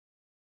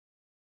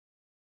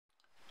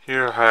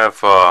Here I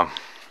have a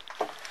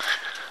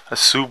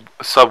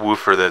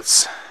subwoofer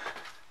that's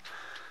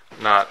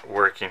not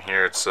working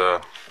here. It's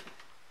a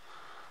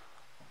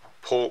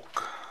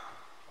Polk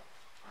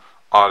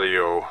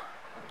Audio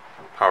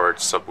powered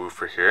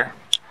subwoofer here.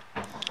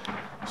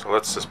 So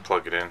let's just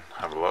plug it in,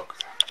 have a look.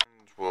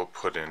 We'll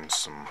put in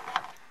some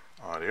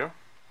audio.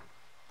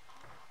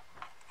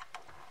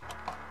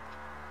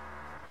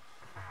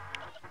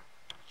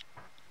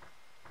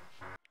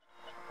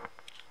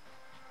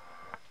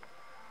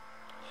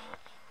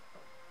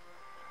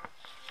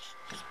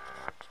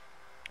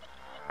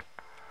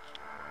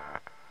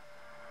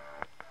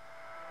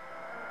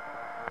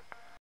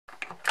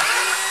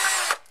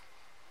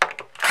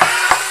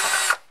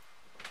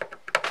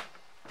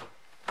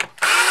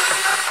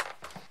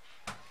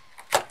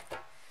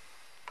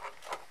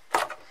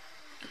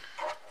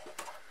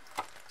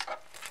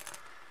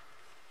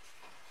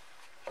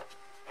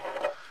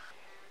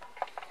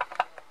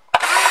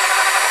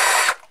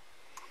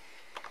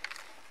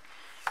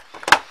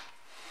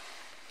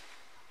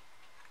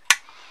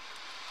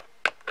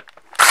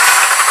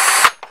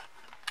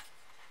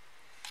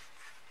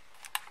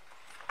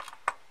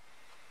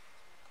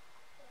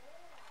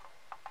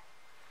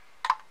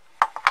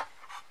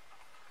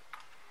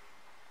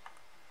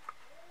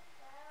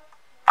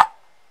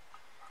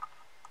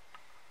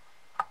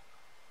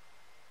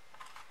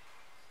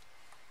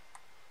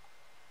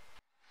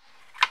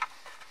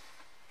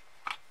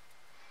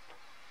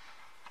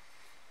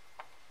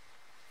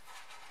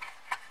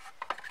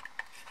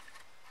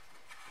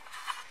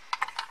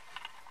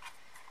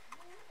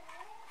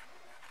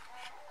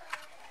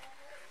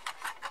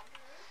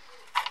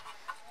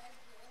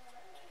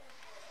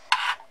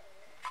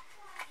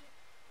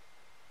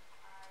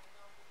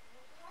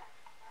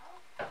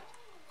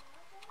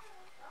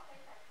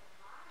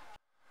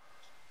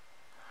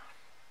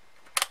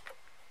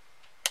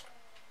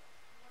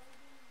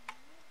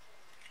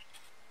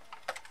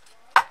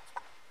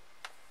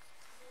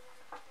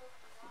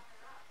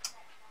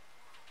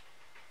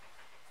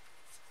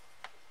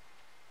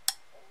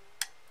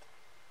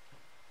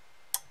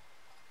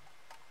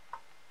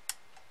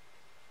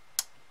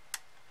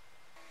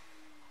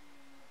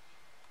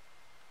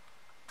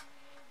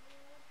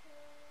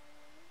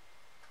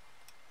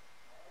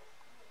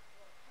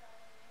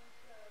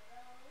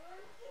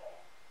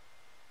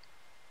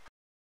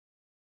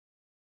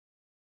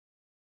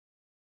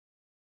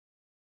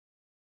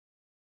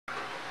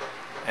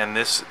 And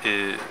this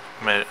is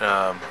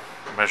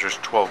measures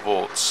 12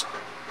 volts.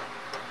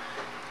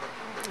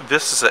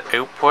 This is an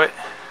output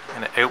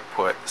and an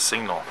output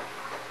signal.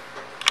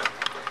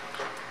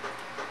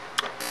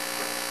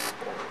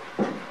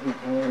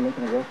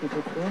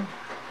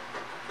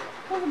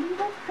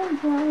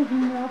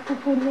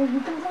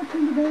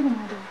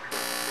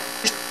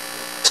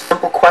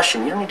 Simple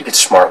question. You don't need to get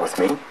smart with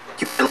me.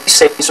 You can at least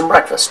save me some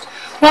breakfast.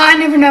 Well, I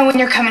never know when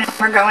you're coming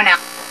home or going out.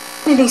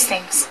 One of these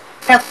things.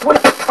 Now, what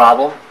is the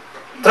problem?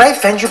 Did I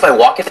offend you by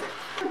walking?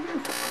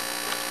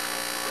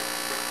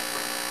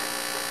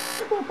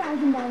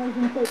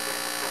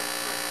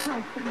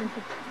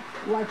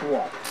 Like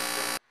what?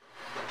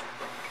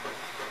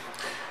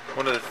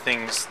 One of the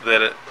things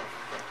that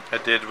I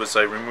did was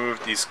I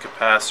removed these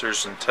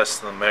capacitors and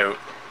tested them out.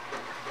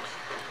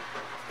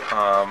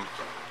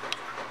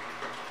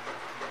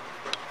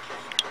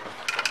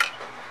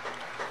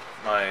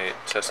 My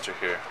tester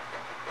here.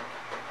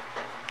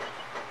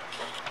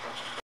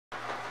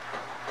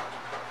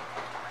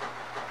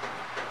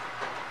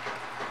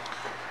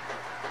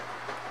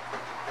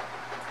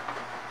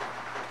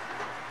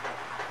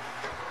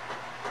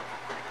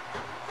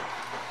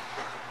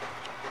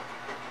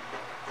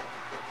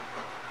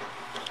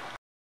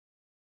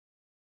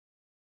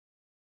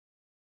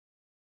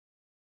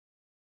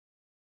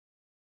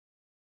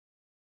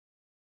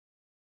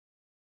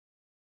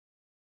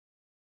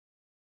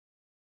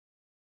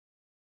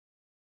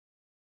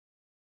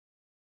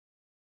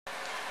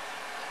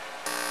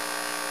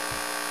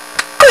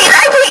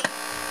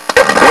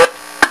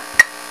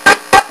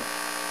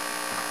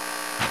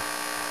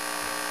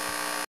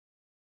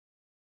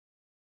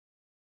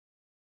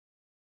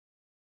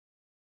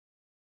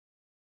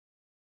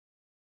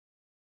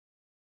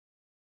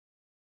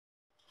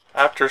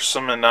 After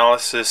some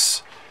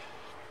analysis,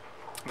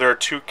 there are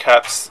two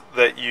caps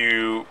that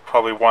you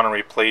probably want to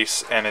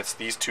replace, and it's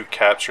these two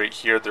caps right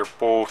here. They're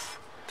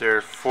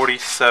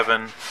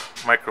 47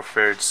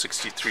 microfarads,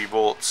 63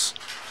 volts.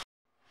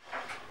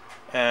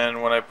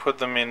 And when I put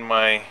them in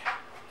my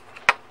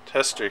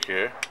tester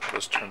here,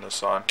 let's turn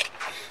this on.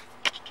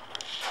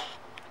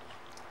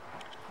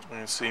 You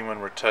can see when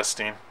we're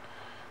testing,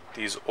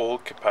 these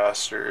old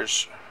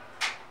capacitors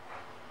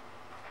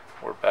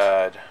were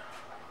bad.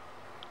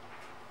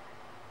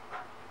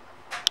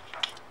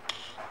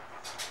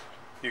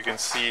 You can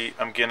see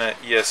I'm getting an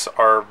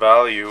ESR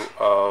value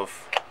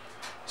of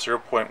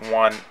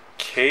 0.1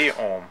 k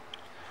ohm,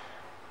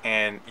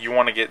 and you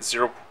want to get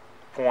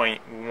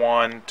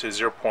 0.1 to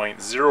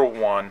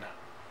 0.01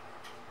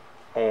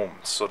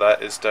 ohms, so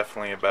that is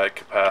definitely a bad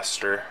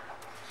capacitor.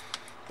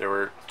 There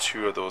were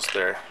two of those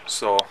there.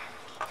 So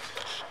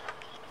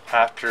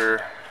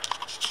after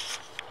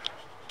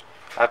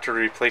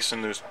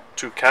replacing those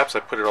two caps, I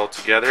put it all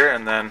together,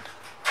 and then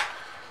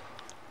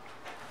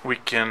we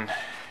can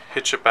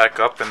hitch it back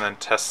up and then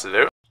test it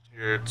out.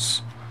 Here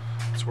it's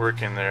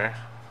working there,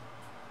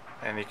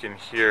 and you can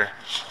hear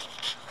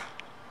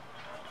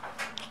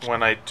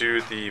when I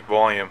do the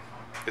volume,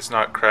 it's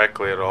not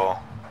crackly at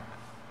all.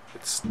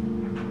 It's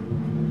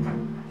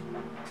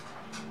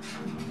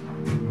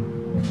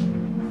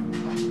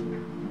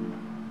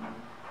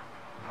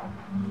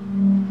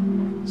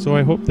So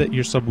I hope that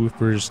your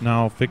subwoofer is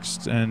now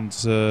fixed and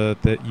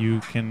that you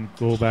can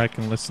go back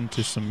and listen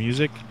to some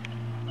music.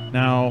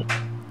 Now,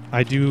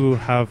 I do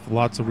have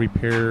lots of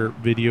repair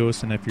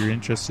videos, and if you're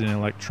interested in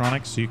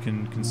electronics, you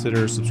can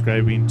consider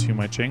subscribing to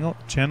my channel,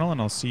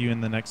 and I'll see you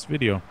in the next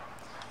video.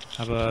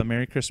 Have a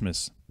Merry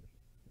Christmas.